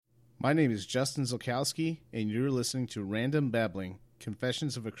My name is Justin Zolkowski, and you're listening to Random Babbling,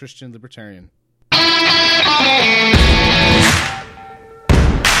 Confessions of a Christian Libertarian.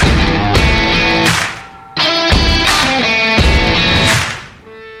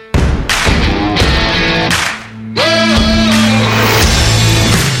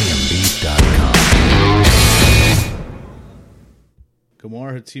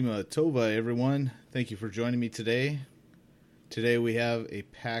 Gamar Hatima Tova, everyone. Thank you for joining me today. Today we have a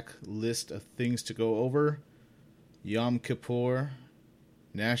packed list of things to go over. Yom Kippur,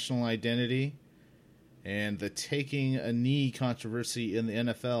 national identity, and the taking a knee controversy in the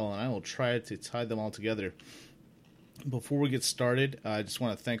NFL, and I will try to tie them all together. Before we get started, I just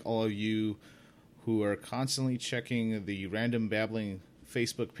want to thank all of you who are constantly checking the Random Babbling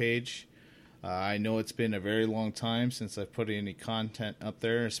Facebook page. I know it's been a very long time since I've put any content up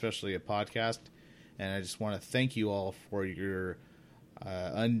there, especially a podcast. And I just want to thank you all for your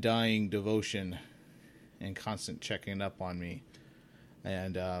undying devotion and constant checking up on me.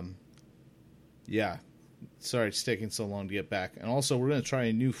 And, sorry it's taking so long to get back. And also, we're going to try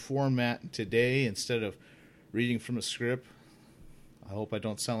a new format today instead of reading from a script. I hope I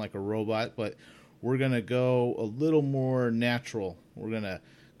don't sound like a robot, but we're going to go a little more natural. We're going to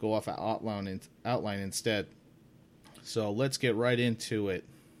go off an outline instead. So let's get right into it.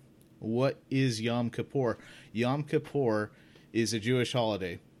 What is Yom Kippur? Yom Kippur is a Jewish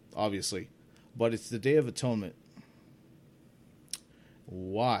holiday, obviously, but it's the Day of Atonement.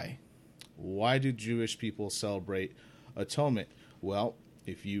 Why? Why do Jewish people celebrate atonement? Well,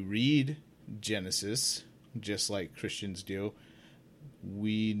 if you read Genesis, just like Christians do,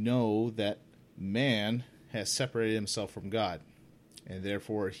 we know that man has separated himself from God, and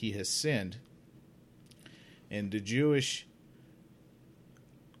therefore he has sinned. And the Jewish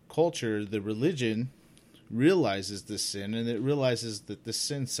culture, the religion, realizes this sin, and it realizes that the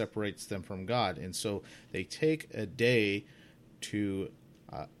sin separates them from God. And so they take a day to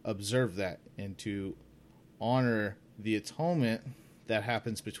observe that and to honor the atonement that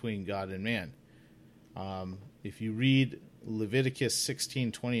happens between God and man. If you read Leviticus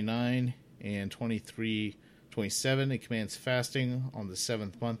 16:29 and 23:27, it commands fasting on the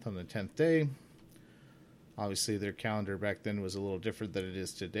 7th month on the 10th day. Obviously, their calendar back then was a little different than it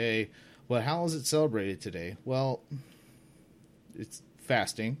is today. But how is it celebrated today? Well, it's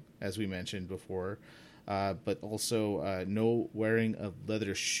fasting, as we mentioned before, but also no wearing of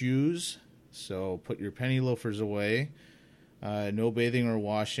leather shoes. So put your penny loafers away. No bathing or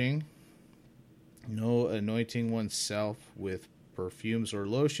washing. No anointing oneself with perfumes or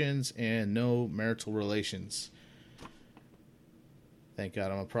lotions, and no marital relations. Thank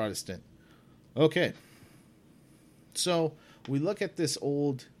God I'm a Protestant. Okay. So we look at this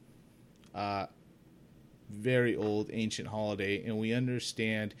old, very old ancient holiday, and we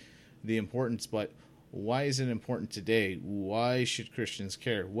understand the importance, but why is it important today? Why should Christians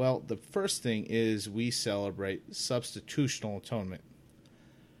care? Well, the first thing is we celebrate substitutional atonement.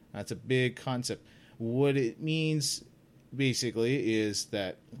 That's a big concept. What it means, basically, is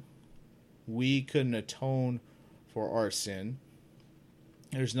that we couldn't atone for our sin.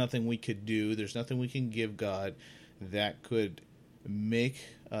 There's nothing we could do. There's nothing we can give God that could make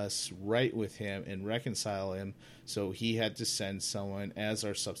us right with him and reconcile him. So he had to send someone as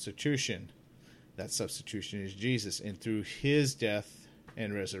our substitution. That substitution is Jesus. And through his death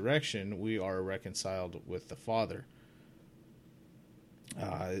and resurrection, we are reconciled with the Father.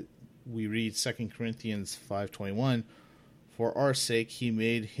 We read 2 Corinthians 5:21, "For our sake he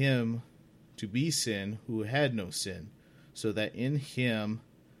made him to be sin who had no sin, so that in him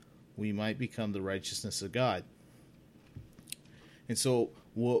we might become the righteousness of God." And so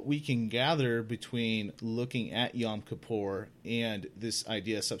what we can gather between looking at Yom Kippur and this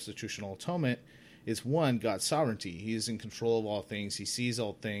idea of substitutional atonement is, one, God's sovereignty. He is in control of all things. He sees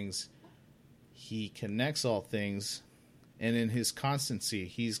all things. He connects all things. And in his constancy,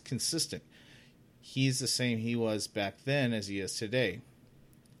 he's consistent. He's the same he was back then as he is today.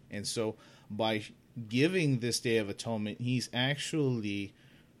 And so by giving this Day of Atonement, he's actually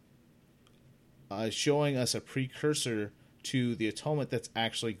showing us a precursor to the atonement that's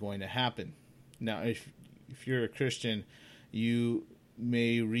actually going to happen. Now, if you're a Christian, you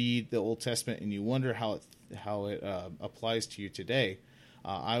may read the Old Testament and you wonder how it applies to you today.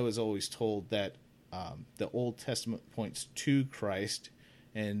 I was always told that the Old Testament points to Christ,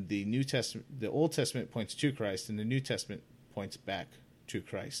 and the Old Testament points to Christ, and the New Testament points back to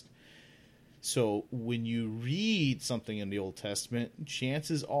Christ. So when you read something in the Old Testament,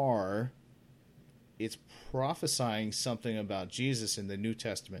 chances are it's prophesying something about Jesus in the New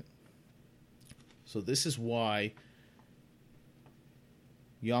Testament. So this is why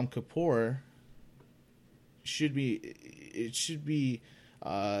Yom Kippur should be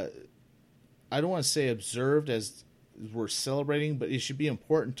I don't want to say observed as we're celebrating, but it should be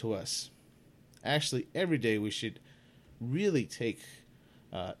important to us. Actually, every day we should really take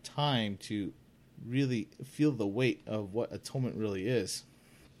time to really feel the weight of what atonement really is.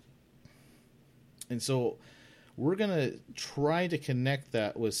 And so we're going to try to connect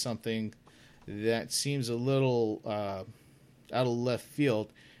that with something that seems a little out of left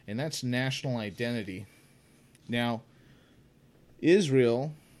field, and that's national identity. Now,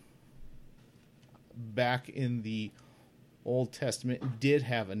 Israel, back in the Old Testament, did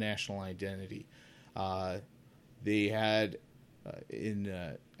have a national identity. They had,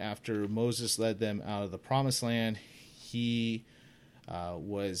 after Moses led them out of the Promised Land, he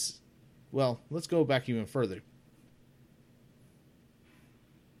was, well, let's go back even further.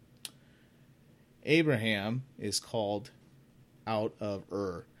 Abraham is called out of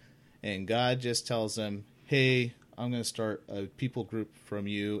Ur, and God just tells him, hey, I'm going to start a people group from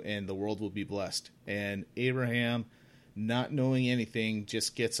you and the world will be blessed. And Abraham, not knowing anything,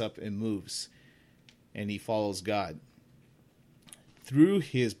 just gets up and moves, and he follows God. Through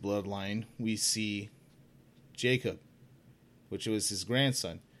his bloodline, we see Jacob, which was his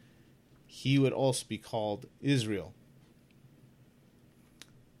grandson. He would also be called Israel.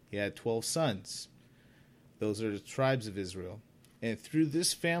 He had 12 sons. Those are the tribes of Israel. And through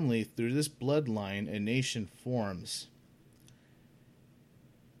this family, through this bloodline, a nation forms.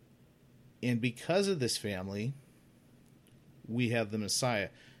 And because of this family, we have the Messiah.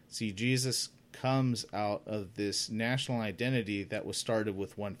 See, Jesus comes out of this national identity that was started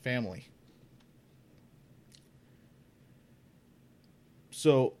with one family.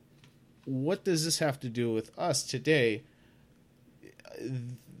 So, what does this have to do with us today?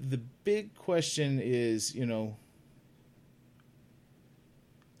 The big question is,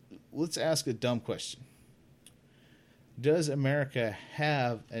 let's ask a dumb question. Does America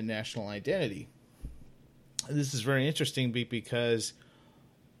have a national identity? This is very interesting because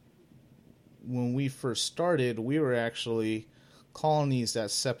when we first started, we were actually colonies that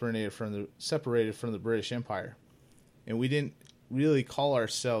separated from the British Empire. And we didn't really call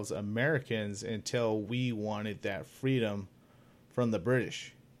ourselves Americans until we wanted that freedom from the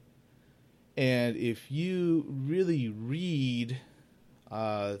British. And if you really read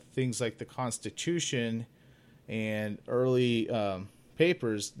things like the Constitution and early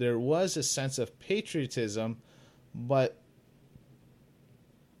papers, there was a sense of patriotism, but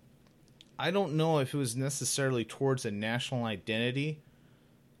I don't know if it was necessarily towards a national identity.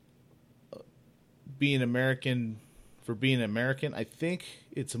 Being American for being American, I think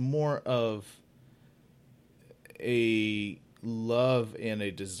it's more of a love and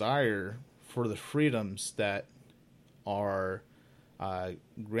a desire for the freedoms that are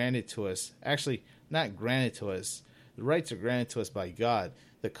granted to us. Actually, not granted to us. The rights are granted to us by God.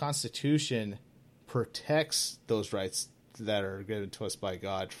 The Constitution protects those rights that are given to us by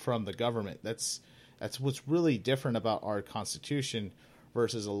God from the government. That's what's really different about our Constitution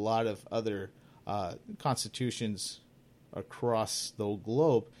versus a lot of other constitutions across the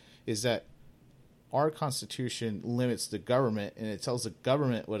globe, is that our Constitution limits the government, and it tells the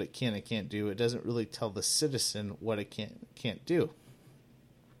government what it can and can't do. It doesn't really tell the citizen what it can't do.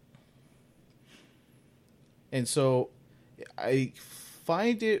 And so I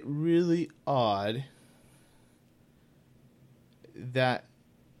find it really odd that,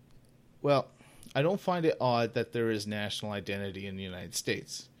 well, I don't find it odd that there is national identity in the United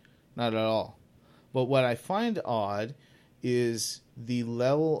States. Not at all. But what I find odd is the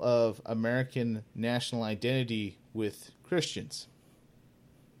level of American national identity with Christians.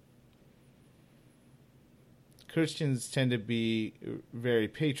 Christians tend to be very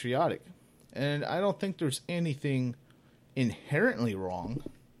patriotic. And I don't think there's anything inherently wrong,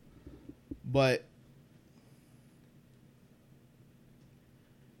 but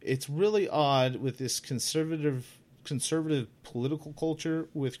it's really odd with this conservative political culture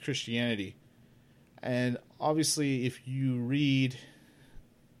with Christianity. And obviously, if you read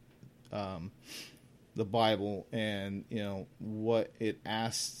the Bible and what it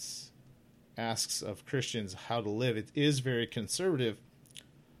asks of Christians how to live, it is very conservative.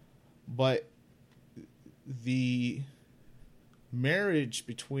 But the marriage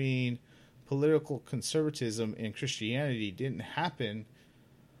between political conservatism and Christianity didn't happen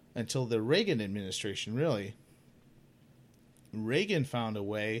until the Reagan administration, really. Reagan found a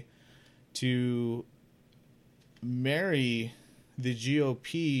way to marry the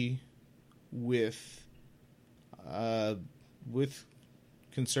GOP with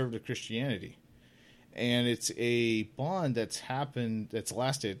conservative Christianity. And it's a bond that's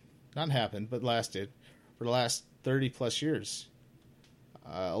lasted for the last 30 plus years.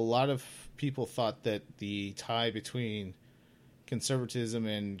 A lot of people thought that the tie between conservatism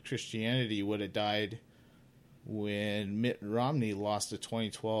and Christianity would have died when Mitt Romney lost the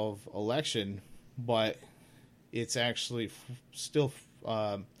 2012 election, but it's actually still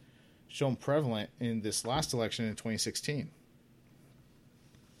shown prevalent in this last election in 2016.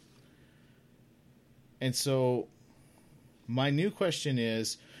 And so my new question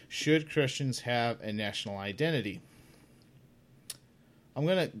is, should Christians have a national identity? I'm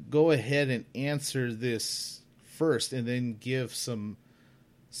going to go ahead and answer this first and then give some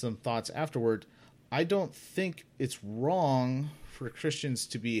thoughts afterward. I don't think it's wrong for Christians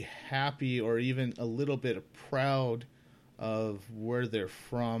to be happy or even a little bit proud of where they're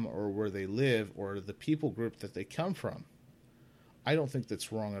from or where they live or the people group that they come from. I don't think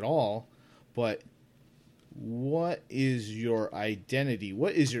that's wrong at all, but what is your identity?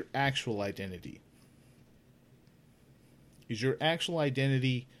 What is your actual identity? Is your actual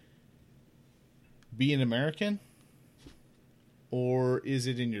identity being American? Or is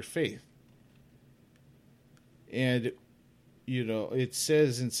it in your faith? And, it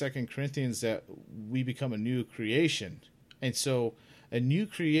says in 2 Corinthians that we become a new creation. And so a new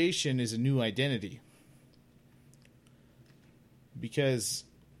creation is a new identity. Because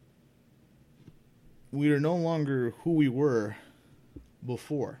we are no longer who we were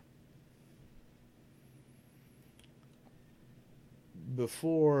before.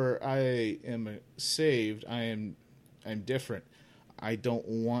 Before I am saved, I'm different. I don't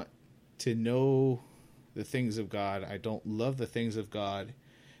want to know the things of God. I don't love the things of God.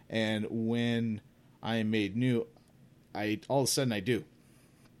 And when I am made new, all of a sudden I do.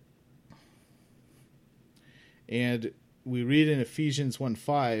 And we read in Ephesians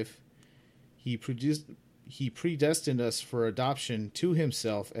 1:5, He predestined us for adoption to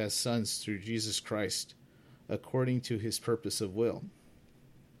himself as sons through Jesus Christ, according to his purpose of will.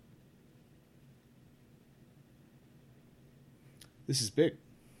 This is big.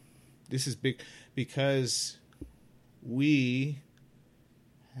 This is big because we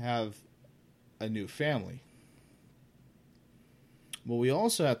have a new family. What we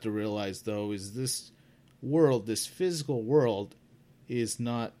also have to realize, though, is this world, this physical world, is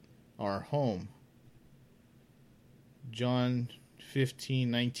not our home. John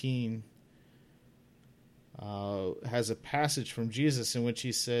 15:19 has a passage from Jesus in which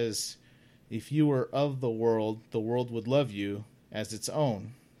he says, "If you were of the world would love you as its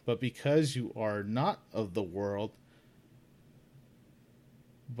own. But because you are not of the world,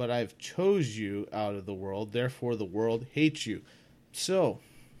 but I've chose you out of the world, therefore the world hates you." So,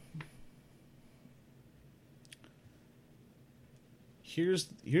 here's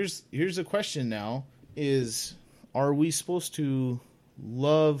a question now, is are we supposed to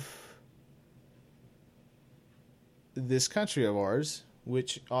love this country of ours,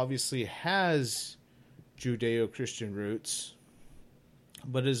 which obviously has Judeo-Christian roots,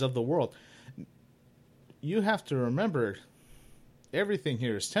 but is of the world? You have to remember, everything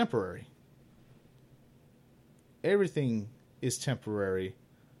here is temporary. Everything is temporary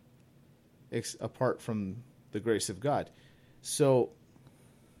apart from the grace of God. So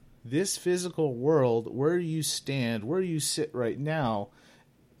this physical world, where you stand, where you sit right now,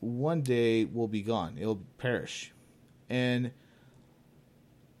 one day will be gone. It'll perish. And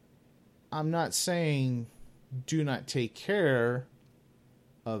I'm not saying do not take care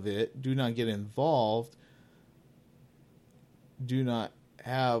of it, do not get involved, do not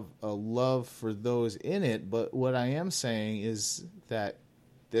have a love for those in it, but what I am saying is that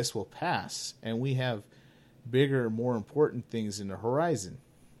this will pass, and we have bigger, more important things in the horizon.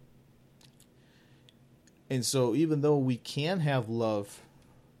 And so even though we can have love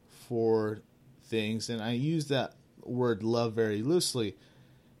for things, and I use that word love very loosely,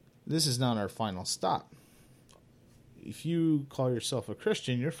 this is not our final stop. If you call yourself a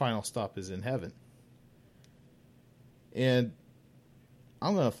Christian, your final stop is in heaven. And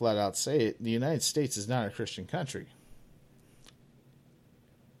I'm going to flat out say it, the United States is not a Christian country.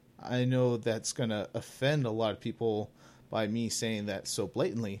 I know that's going to offend a lot of people by me saying that so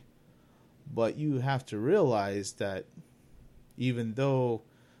blatantly, but you have to realize that even though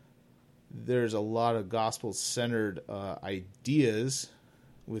there's a lot of gospel-centered ideas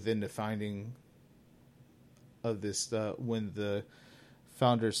within the founding of this, when the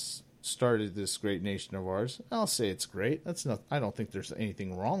founders started this great nation of ours, I'll say it's great. I don't think there's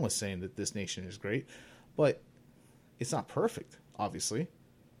anything wrong with saying that this nation is great, but it's not perfect, obviously.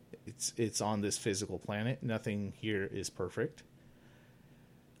 It's on this physical planet. Nothing here is perfect.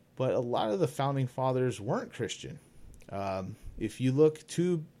 But a lot of the founding fathers weren't Christian. If you look,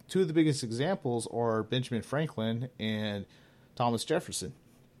 two of the biggest examples are Benjamin Franklin and Thomas Jefferson.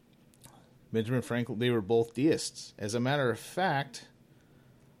 Benjamin Franklin, they were both deists. As a matter of fact,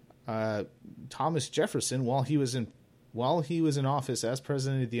 Thomas Jefferson, while he was in office as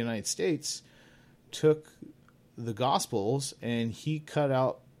president of the United States, took the Gospels and he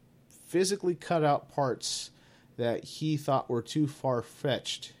physically cut out parts that he thought were too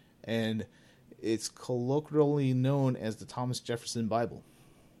far-fetched, and it's colloquially known as the Thomas Jefferson Bible.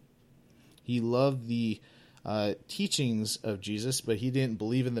 He loved the teachings of Jesus, but he didn't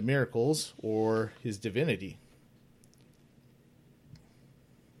believe in the miracles or his divinity.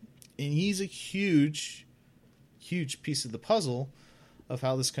 And he's a huge, huge piece of the puzzle of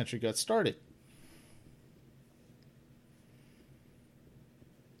how this country got started.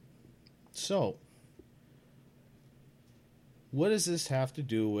 So, what does this have to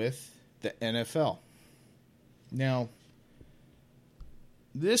do with the NFL? Now,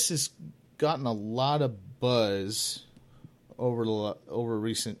 this has gotten a lot of buzz over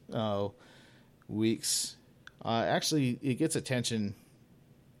recent weeks. Actually, it gets attention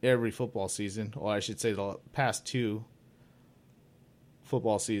every football season, or I should say the past 2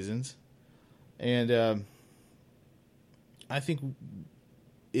 football seasons. And I think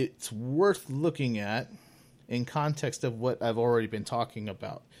it's worth looking at in context of what I've already been talking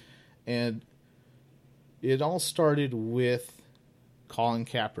about. And it all started with Colin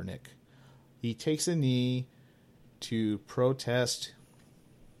Kaepernick. He takes a knee to protest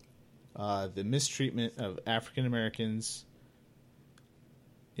the mistreatment of African Americans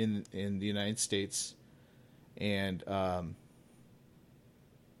in the United States, and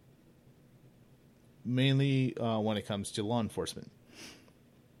mainly when it comes to law enforcement.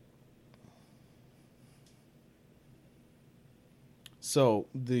 So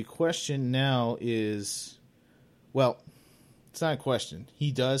the question now is, well, it's not a question.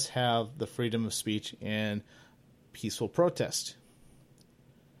 He does have the freedom of speech and peaceful protest,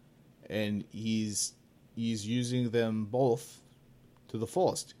 and he's using them both to the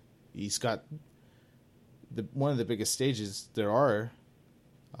fullest. He's got one of the biggest stages that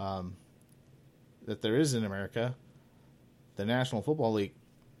there is in America, the National Football League.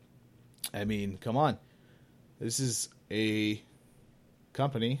 I mean, come on. This is a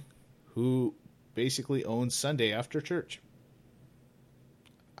company who basically owns Sunday after church.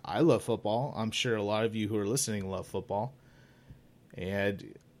 I love football. I'm sure a lot of you who are listening love football.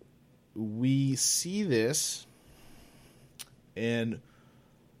 And we see this, and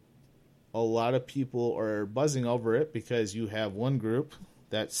a lot of people are buzzing over it because you have one group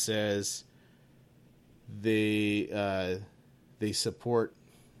that says they support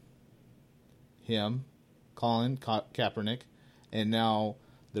him, Colin Kaepernick, and now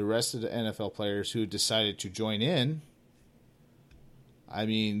the rest of the NFL players who decided to join in. I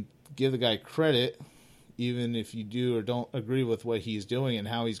mean, give the guy credit, even if you do or don't agree with what he's doing and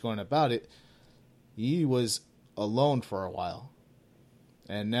how he's going about it. He was alone for a while.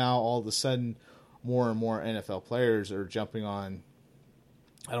 And now all of a sudden, more and more NFL players are jumping on,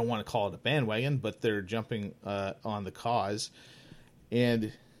 I don't want to call it a bandwagon, but they're jumping on the cause.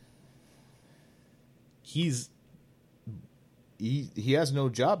 And he has no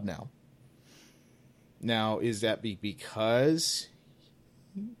job now. Now, is that because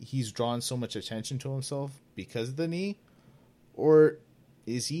he's drawn so much attention to himself because of the knee? Or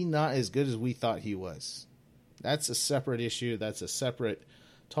is he not as good as we thought he was? That's a separate issue. That's a separate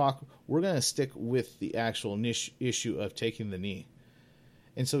talk. We're going to stick with the actual issue of taking the knee.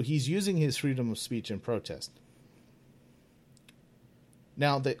 And so he's using his freedom of speech and protest.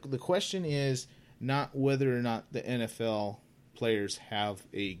 Now, the question is not whether or not the NFL players have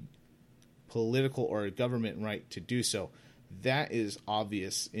a political or a government right to do so. That is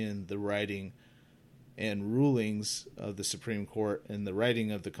obvious in the writing and rulings of the Supreme Court and the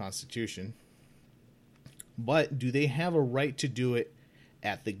writing of the Constitution. But do they have a right to do it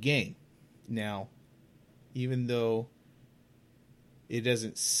at the game? Now, even though it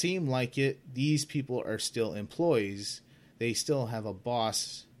doesn't seem like it, these people are still employees. They still have a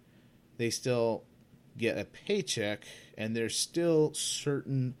boss. They still get a paycheck, and there's still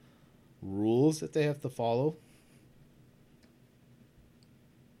certain rules that they have to follow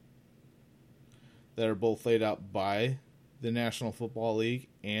that are both laid out by the National Football League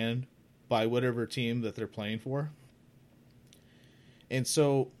and by whatever team that they're playing for. And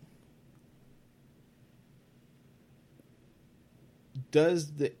so,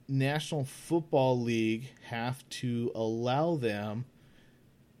 does the National Football League have to allow them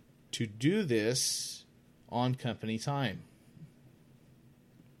to do this on company time?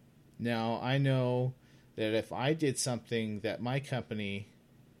 Now, I know that if I did something that my company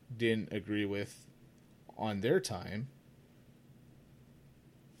didn't agree with on their time,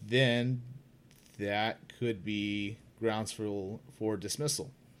 then that could be grounds for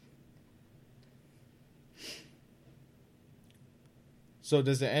dismissal. So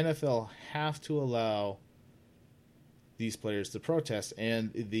does the NFL have to allow these players to protest?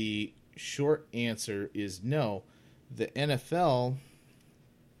 And the short answer is no. The NFL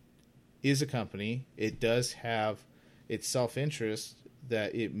is a company. It does have its self-interest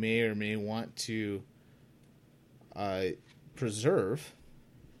that it may or may want to preserve.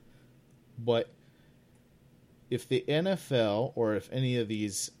 But if the NFL or if any of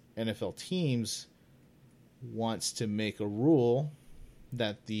these NFL teams wants to make a rule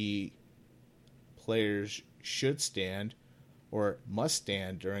that the players should stand or must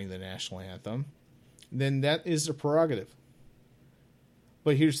stand during the national anthem, then that is a prerogative.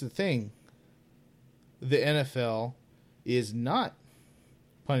 But here's the thing. The NFL is not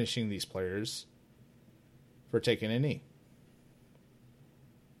punishing these players for taking a knee.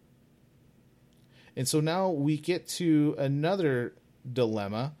 And so now we get to another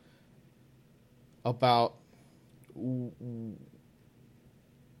dilemma about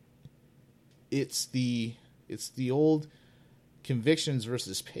it's the old convictions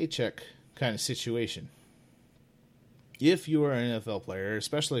versus paycheck kind of situation. If you are an NFL player,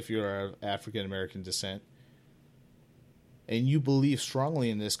 especially if you are of African American descent, and you believe strongly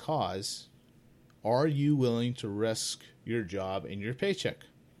in this cause, are you willing to risk your job and your paycheck?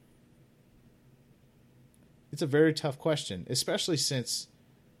 It's a very tough question, especially since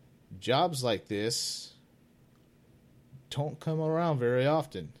jobs like this don't come around very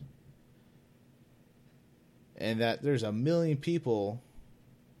often. And that there's a million people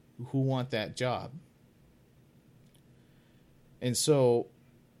who want that job. And so,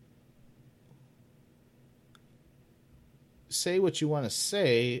 say what you want to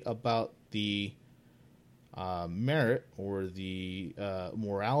say about the merit or the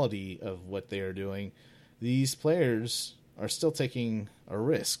morality of what they are doing. These players are still taking a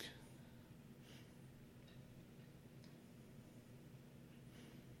risk.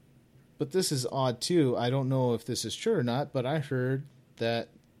 But this is odd too. I don't know if this is true or not, but I heard that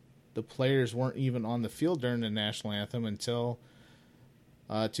the players weren't even on the field during the national anthem until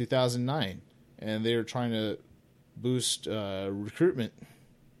 2009. And they were trying to boost recruitment.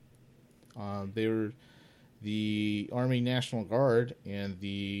 They were the Army National Guard and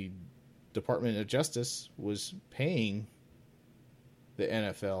the Department of Justice was paying the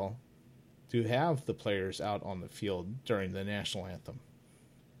NFL to have the players out on the field during the national anthem.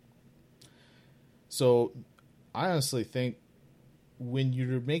 So I honestly think when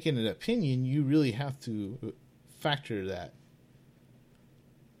you're making an opinion, you really have to factor that.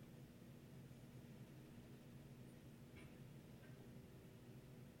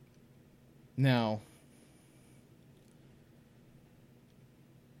 Now,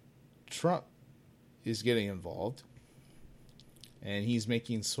 Trump is getting involved, and he's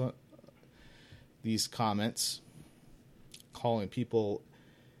making these comments, calling people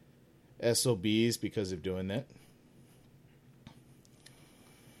SOBs because of doing that.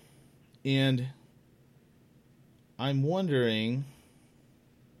 And I'm wondering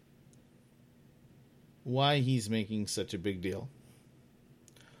why he's making such a big deal.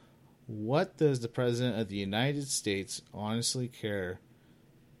 What does the President of the United States honestly care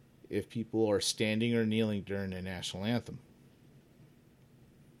if people are standing or kneeling during the national anthem?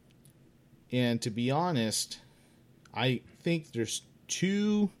 And to be honest, I think there's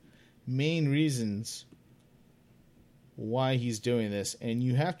two main reasons why he's doing this. And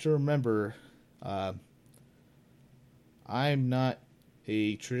you have to remember, I'm not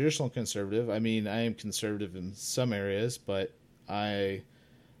a traditional conservative. I mean, I am conservative in some areas, but I'm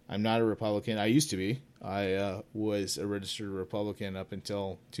not a Republican. I used to be. I was a registered Republican up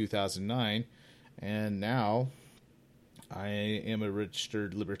until 2009, and now I am a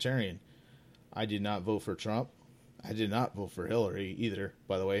registered Libertarian. I did not vote for Trump. I did not vote for Hillary either,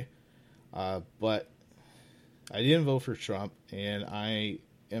 by the way. But I didn't vote for Trump, and I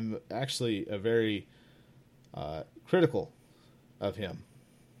am actually a very critical of him.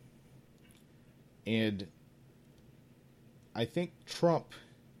 And I think Trump,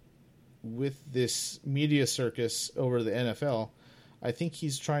 with this media circus over the NFL, I think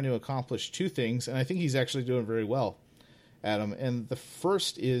he's trying to accomplish two things, and I think he's actually doing very well at them. And the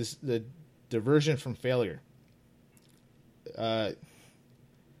first is the diversion from failure. This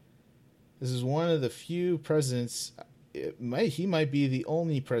is one of the few presidents, he might be the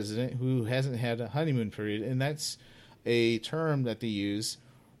only president who hasn't had a honeymoon period, and that's a term that they use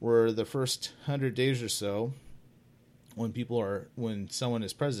where the first 100 days or so, when someone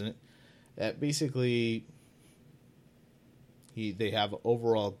is president, that basically they have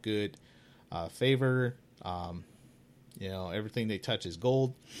overall good favor. Everything they touch is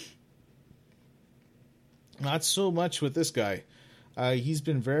gold. Not so much with this guy. He's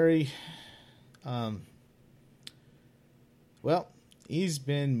been very, he's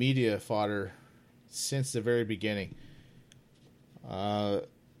been media fodder since the very beginning.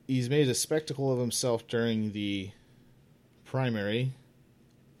 He's made a spectacle of himself during the primary,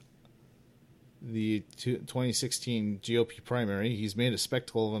 the 2016 GOP primary. He's made a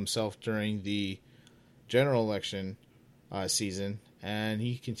spectacle of himself during the general election season, and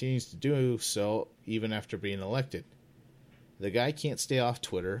he continues to do so even after being elected. The guy can't stay off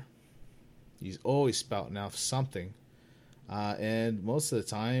Twitter. He's always spouting off something, and most of the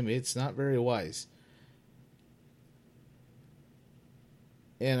time it's not very wise.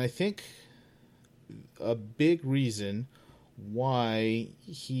 And I think a big reason why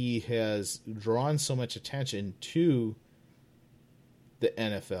he has drawn so much attention to the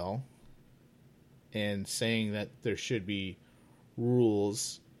NFL and saying that there should be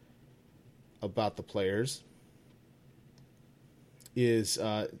rules about the players is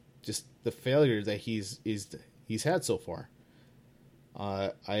just the failure that he's had so far.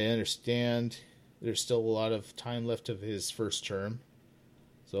 I understand there's still a lot of time left of his first term,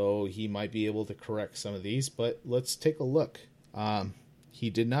 so he might be able to correct some of these, but let's take a look. He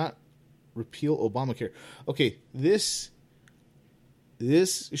did not repeal Obamacare. Okay, this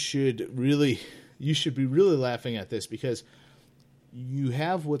should really, you should be really laughing at this, because you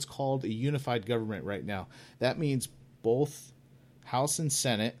have what's called a unified government right now. That means both House and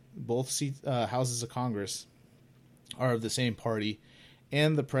Senate, both houses of Congress, are of the same party,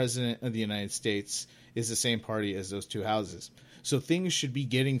 and the President of the United States is the same party as those two houses. So things should be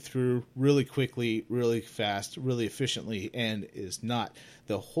getting through really quickly, really fast, really efficiently, and is not.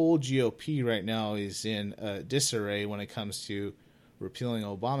 The whole GOP right now is in disarray when it comes to repealing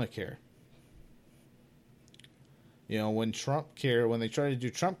Obamacare. When they tried to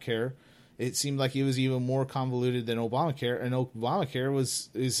do Trump care, it seemed like it was even more convoluted than Obamacare, and Obamacare was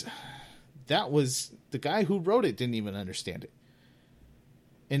the guy who wrote it didn't even understand it.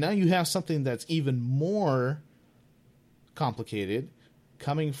 And now you have something that's even more complicated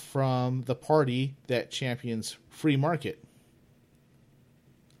coming from the party that champions free market.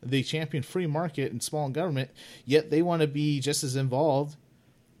 They champion free market and small government, yet they want to be just as involved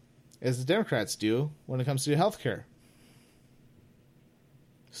as the Democrats do when it comes to healthcare.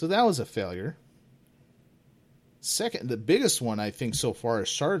 So that was a failure. Second, the biggest one I think so far is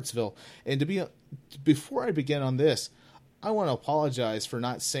Charlottesville. And before I begin on this, I want to apologize for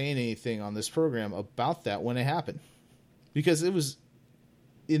not saying anything on this program about that when it happened. Because it was,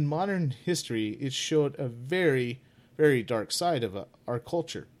 in modern history, it showed a very, very dark side of our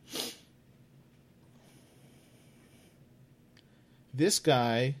culture. This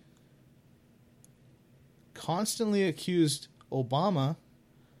guy constantly accused Obama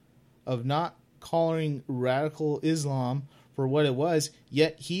of not calling radical Islam for what it was,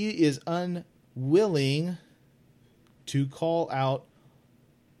 yet he is unwilling to call out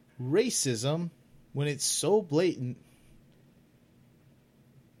racism when it's so blatant.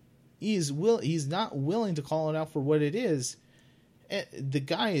 He's not willing to call it out for what it is. And the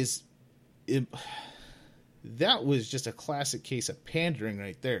guy that was just a classic case of pandering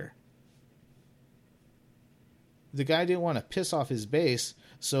right there. The guy didn't want to piss off his base,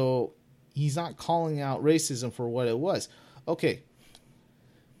 so he's not calling out racism for what it was. Okay.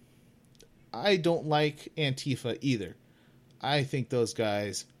 I don't like Antifa either. I think those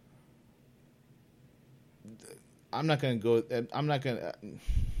guys, I don't like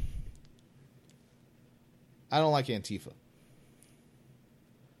Antifa.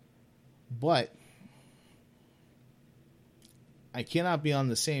 But I cannot be on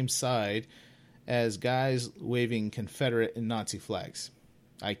the same side as guys waving Confederate and Nazi flags.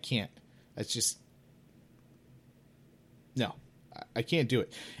 I can't. That's just, no, I can't do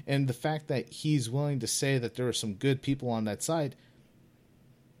it. And the fact that he's willing to say that there are some good people on that side,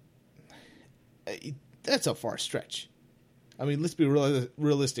 that's a far stretch. I mean, let's be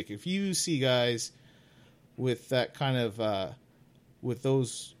realistic. If you see guys with that kind of, with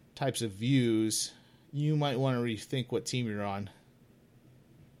those types of views, you might want to rethink what team you're on.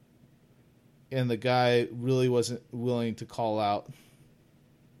 And the guy really wasn't willing to call out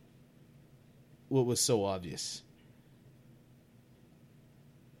what was so obvious.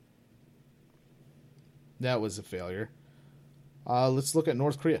 That was a failure. Let's look at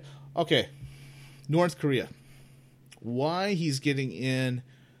North Korea. Okay, North Korea. Why he's getting in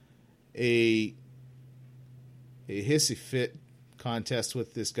a hissy fit contest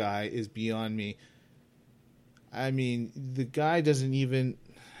with this guy is beyond me. I mean, the guy doesn't even...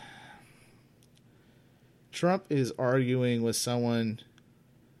 Trump is arguing with someone,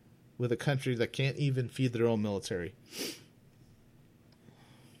 with a country that can't even feed their own military.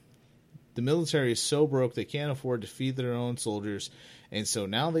 The military is so broke they can't afford to feed their own soldiers, and so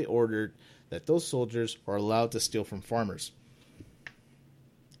now they ordered that those soldiers are allowed to steal from farmers.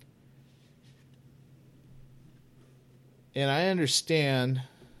 And I understand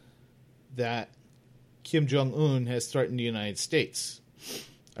that Kim Jong-un has threatened the United States.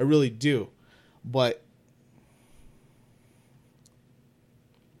 I really do. But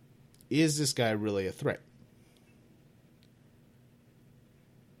is this guy really a threat?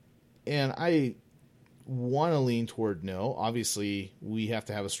 And I want to lean toward no. Obviously, we have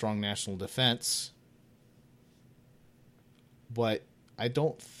to have a strong national defense. But I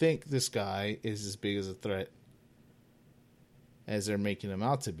don't think this guy is as big as a threat as they're making him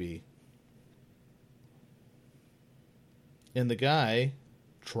out to be. And the guy,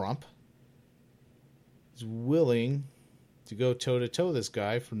 Trump, is willing to go toe-to-toe with this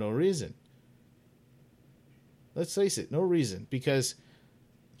guy for no reason. Let's face it, no reason, because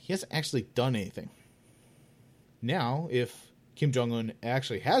he hasn't actually done anything. Now, if Kim Jong-un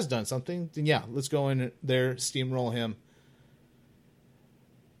actually has done something, then yeah, let's go in there, steamroll him.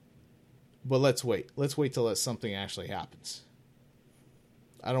 But let's wait. Let's wait till something actually happens.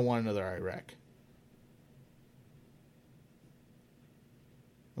 I don't want another Iraq.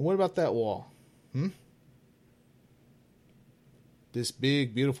 And what about that wall? This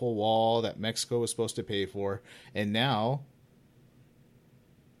big, beautiful wall that Mexico was supposed to pay for. And now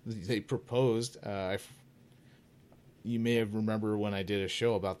they proposed, you may have remembered when I did a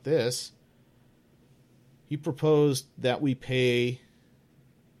show about this, he proposed that we pay,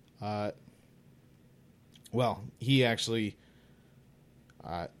 he actually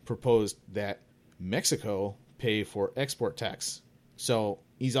proposed that Mexico pay for export tax. So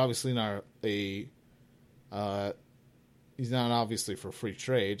he's obviously not he's not obviously for free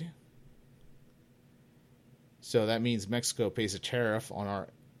trade. So that means Mexico pays a tariff on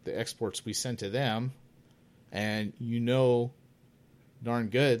the exports we send to them, and you know darn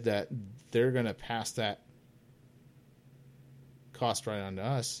good that they're going to pass that cost right on to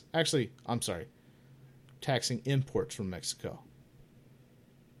us. Actually, I'm sorry, taxing imports from Mexico.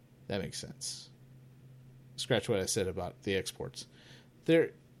 That makes sense. Scratch what I said about the exports.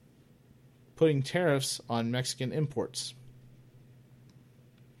 They're putting tariffs on Mexican imports.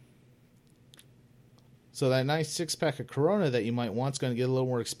 So that nice six-pack of Corona that you might want is going to get a little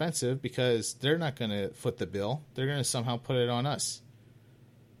more expensive because they're not going to foot the bill. They're going to somehow put it on us.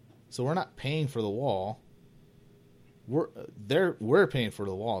 So we're not paying for the wall. We're paying for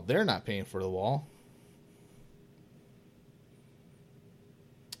the wall. They're not paying for the wall.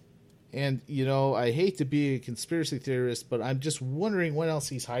 And, you know, I hate to be a conspiracy theorist, but I'm just wondering what else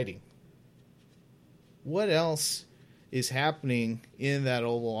he's hiding. What else is happening in that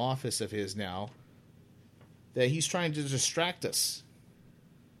Oval Office of his now that he's trying to distract us?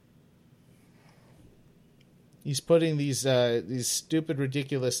 He's putting these stupid,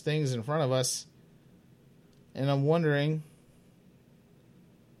 ridiculous things in front of us, and I'm wondering,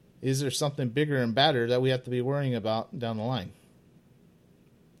 is there something bigger and badder that we have to be worrying about down the line?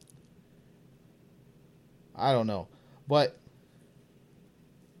 I don't know. But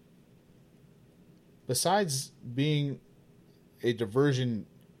besides being a diversion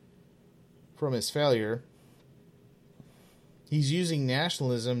from his failure, he's using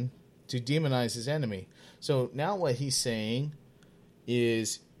nationalism to demonize his enemy. So now what he's saying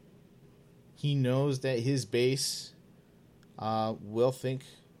is he knows that his base will think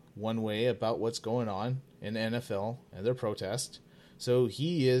one way about what's going on in the NFL and their protest. So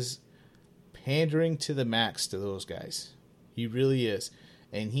he is pandering to the max to those guys. He really is.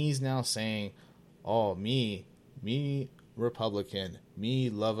 And he's now saying, oh, me Republican,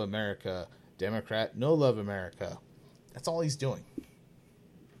 me love America, Democrat, no love America. That's all he's doing.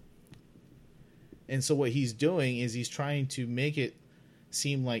 And so what he's doing is he's trying to make it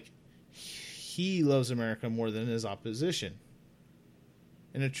seem like he loves America more than his opposition.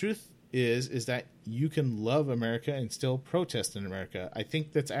 And the truth is that you can love America and still protest in America. I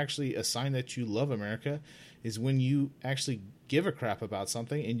think that's actually a sign that you love America is when you actually give a crap about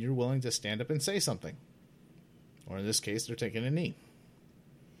something and you're willing to stand up and say something. Or in this case, they're taking a knee.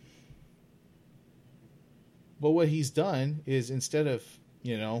 But what he's done is instead of,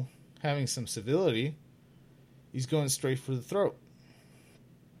 having some civility, he's going straight for the throat.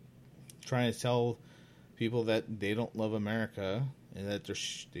 Trying to tell people that they don't love America and that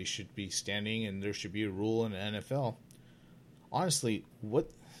they should be standing and there should be a rule in the NFL. Honestly, what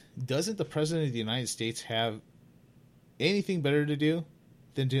doesn't the President of the United States have anything better to do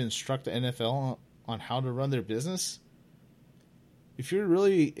than to instruct the NFL on how to run their business? If you're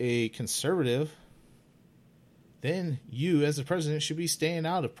really a conservative, then you as the president should be staying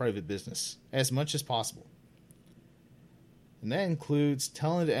out of private business as much as possible. And that includes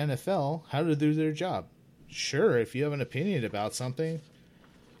telling the NFL how to do their job. Sure, if you have an opinion about something,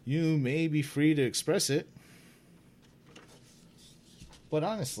 you may be free to express it. But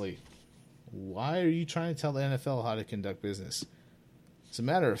honestly, why are you trying to tell the NFL how to conduct business? As a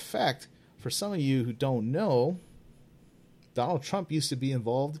matter of fact, for some of you who don't know, Donald Trump used to be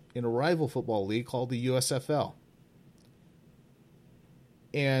involved in a rival football league called the USFL.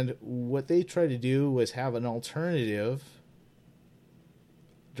 And what they tried to do was have an alternative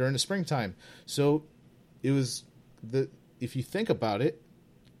during the springtime. So it was if you think about it,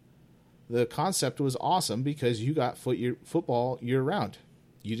 the concept was awesome because you got football year round.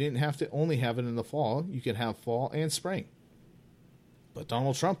 You didn't have to only have it in the fall. You could have fall and spring. But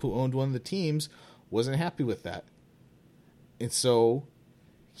Donald Trump, who owned one of the teams, wasn't happy with that. And so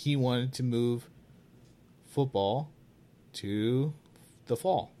he wanted to move football to the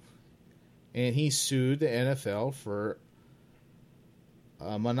fall. And he sued the NFL for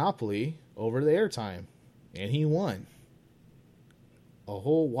a monopoly over the airtime. And he won. A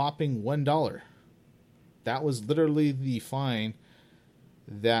whole whopping $1. That was literally the fine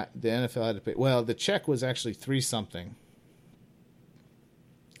that the NFL had to pay. Well, the check was actually $3 something.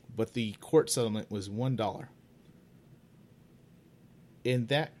 But the court settlement was $1. And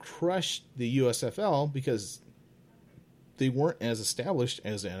that crushed the USFL because they weren't as established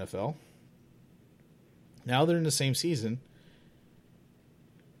as the NFL. Now they're in the same season.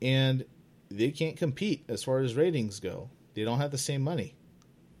 And they can't compete as far as ratings go. They don't have the same money.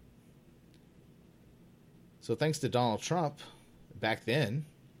 So thanks to Donald Trump, back then,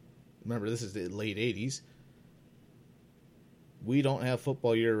 remember this is the late 80s, we don't have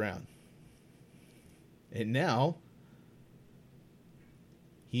football year round. And now,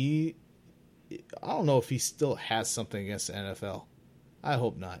 I don't know if he still has something against the NFL. I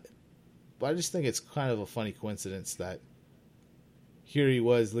hope not. But I just think it's kind of a funny coincidence that here he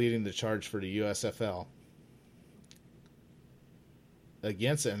was leading the charge for the USFL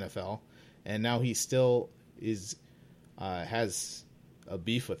against the NFL, and now he still has a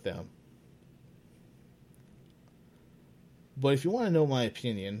beef with them. But if you want to know my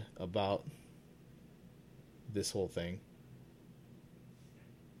opinion about this whole thing,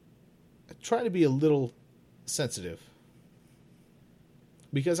 try to be a little sensitive.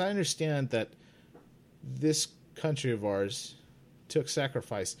 Because I understand that this country of ours took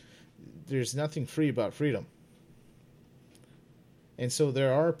sacrifice. There's nothing free about freedom. And so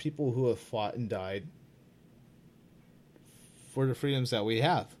there are people who have fought and died for the freedoms that we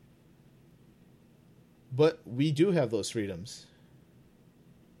have. But we do have those freedoms.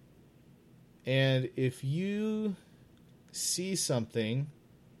 And if you see something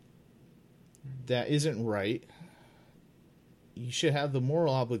that isn't right, you should have the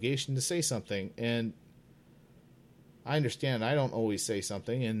moral obligation to say something. And I understand I don't always say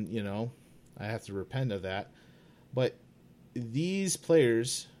something, and, I have to repent of that. But these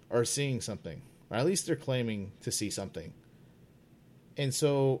players are seeing something, or at least they're claiming to see something. And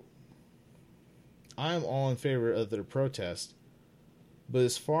so I'm all in favor of their protest. But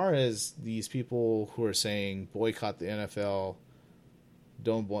as far as these people who are saying boycott the NFL,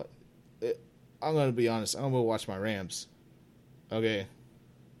 I'm going to be honest, I'm going to watch my Rams. Okay?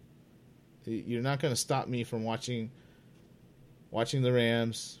 You're not going to stop me from watching the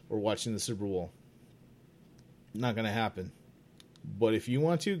Rams or watching the Super Bowl. Not going to happen. But if you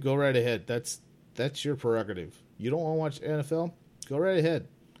want to, go right ahead. That's your prerogative. You don't want to watch NFL? Go right ahead.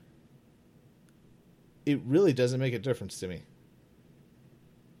 It really doesn't make a difference to me.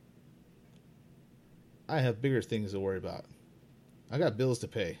 I have bigger things to worry about. I got bills to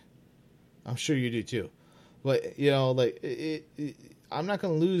pay. I'm sure you do too. But, I'm not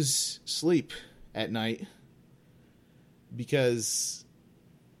going to lose sleep at night because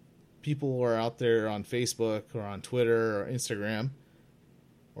people are out there on Facebook or on Twitter or Instagram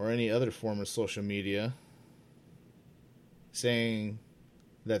or any other form of social media saying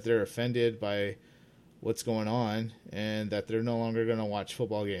that they're offended by what's going on and that they're no longer going to watch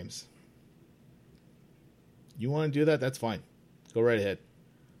football games. You want to do that? That's fine. Go right ahead.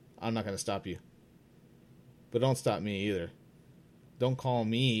 I'm not going to stop you. But don't stop me either. Don't call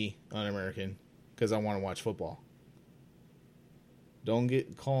me un-American because I want to watch football. Don't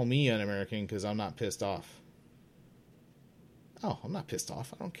call me un-American because I'm not pissed off. Oh, I'm not pissed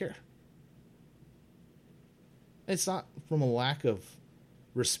off. I don't care. It's not from a lack of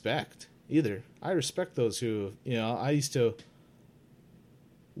respect either. I respect those who, I used to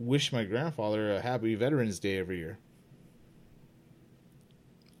wish my grandfather a happy Veterans Day every year.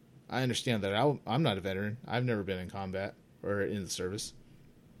 I understand that I'm not a veteran. I've never been in combat or in the service.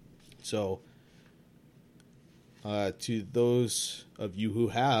 So, to those of you who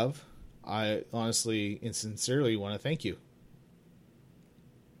have, I honestly and sincerely want to thank you.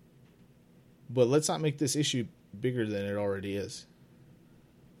 But let's not make this issue bigger than it already is.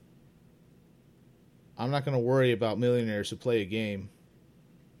 I'm not going to worry about millionaires who play a game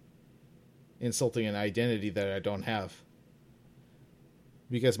insulting an identity that I don't have.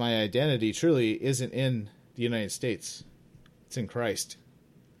 Because my identity truly isn't in the United States. It's in Christ.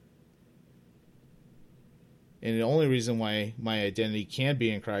 And the only reason why my identity can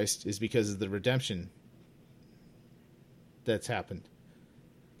be in Christ is because of the redemption that's happened.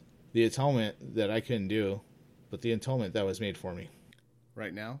 The atonement that I couldn't do, but the atonement that was made for me.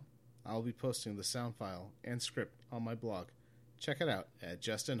 Right now, I'll be posting the sound file and script on my blog. Check it out at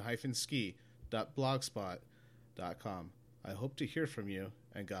justin-ski.blogspot.com. I hope to hear from you,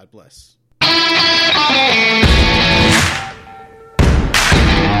 and God bless.